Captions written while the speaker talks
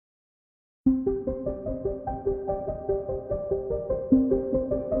The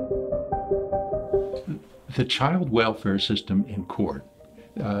child welfare system in court,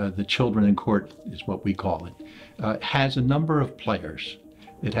 the children in court is what we call it, has a number of players.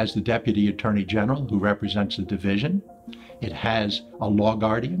 It has the Deputy Attorney General who represents the division. It has a law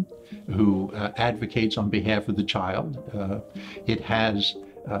guardian who advocates on behalf of the child. It has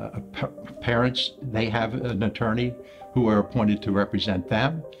parents, they have an attorney who are appointed to represent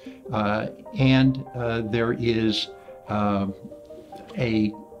them. And there is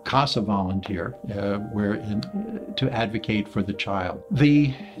a CASA volunteer to advocate for the child.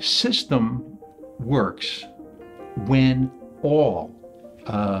 The system works when all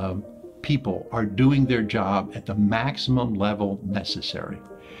people are doing their job at the maximum level necessary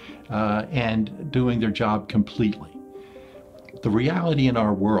and doing their job completely. The reality in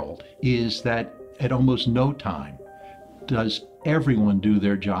our world is that at almost no time does everyone do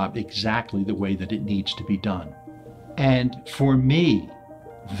their job exactly the way that it needs to be done. And for me,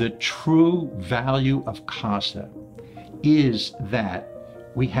 the true value of CASA is that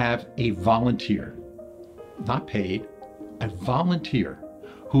we have a volunteer, not paid, a volunteer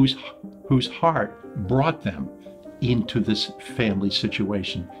whose heart brought them into this family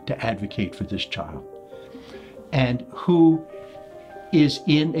situation to advocate for this child, and who is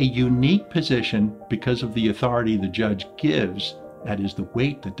in a unique position because of the authority the judge gives, that is the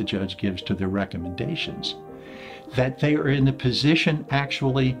weight that the judge gives to their recommendations, that they are in the position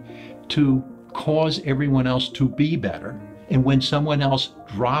actually to cause everyone else to be better. And when someone else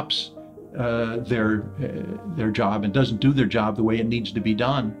drops their job and doesn't do their job the way it needs to be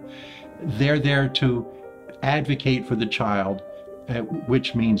done, they're there to advocate for the child,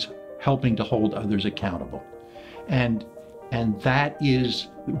 which means helping to hold others accountable. And that is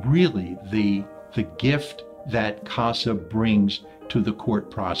really the gift that CASA brings to the court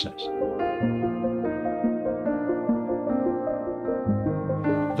process.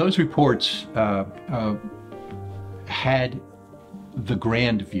 Those reports had the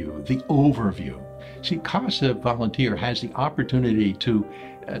grand view, the overview. See, CASA volunteer has the opportunity to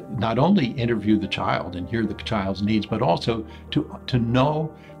not only interview the child and hear the child's needs, but also to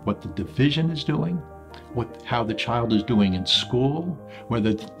know what the division is doing, how the child is doing in school,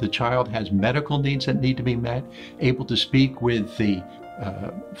 whether the child has medical needs that need to be met, able to speak with the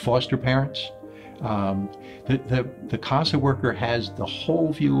foster parents. The CASA worker has the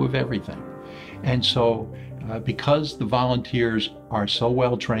whole view of everything. And so because the volunteers are so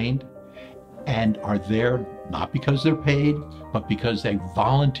well trained and are there not because they're paid, but because they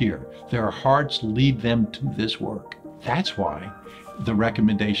volunteer, their hearts lead them to this work. That's why the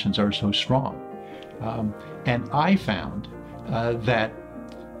recommendations are so strong. And I found that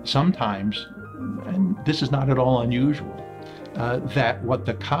sometimes, and this is not at all unusual, that what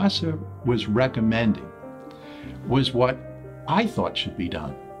the CASA was recommending was what I thought should be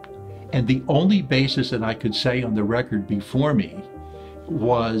done. And the only basis that I could say on the record before me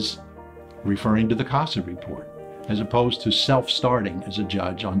was referring to the CASA report, as opposed to self-starting as a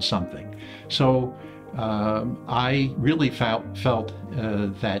judge on something. So I really felt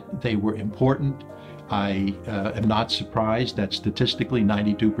that they were important. I am not surprised that statistically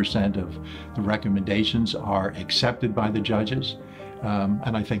 92% of the recommendations are accepted by the judges.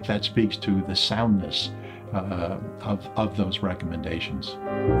 And I think that speaks to the soundness of those recommendations.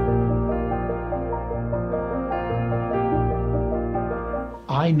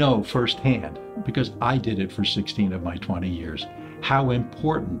 I know firsthand, because I did it for 16 of my 20 years, how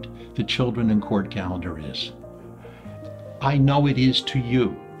important the children in court calendar is. I know it is to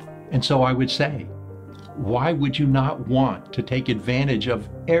you. And so I would say, why would you not want to take advantage of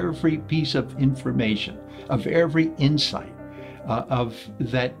every piece of information, of every insight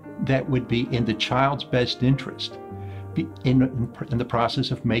that would be in the child's best interest in the process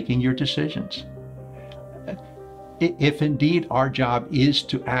of making your decisions? If indeed our job is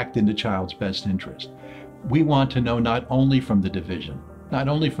to act in the child's best interest, we want to know not only from the division, not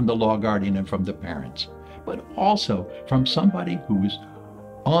only from the law guardian and from the parents, but also from somebody who is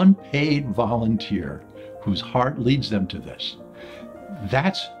unpaid volunteer, whose heart leads them to this.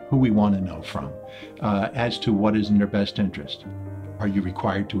 That's who we want to know from as to what is in their best interest. Are you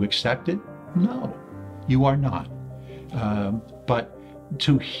required to accept it? No, you are not. But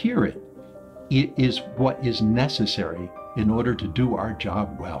to hear it, it is what is necessary in order to do our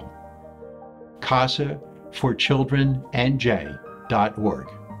job well. CASA for Children NJ.org.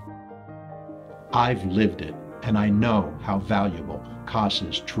 I've lived it, and I know how valuable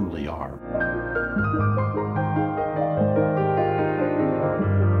CASAs truly are.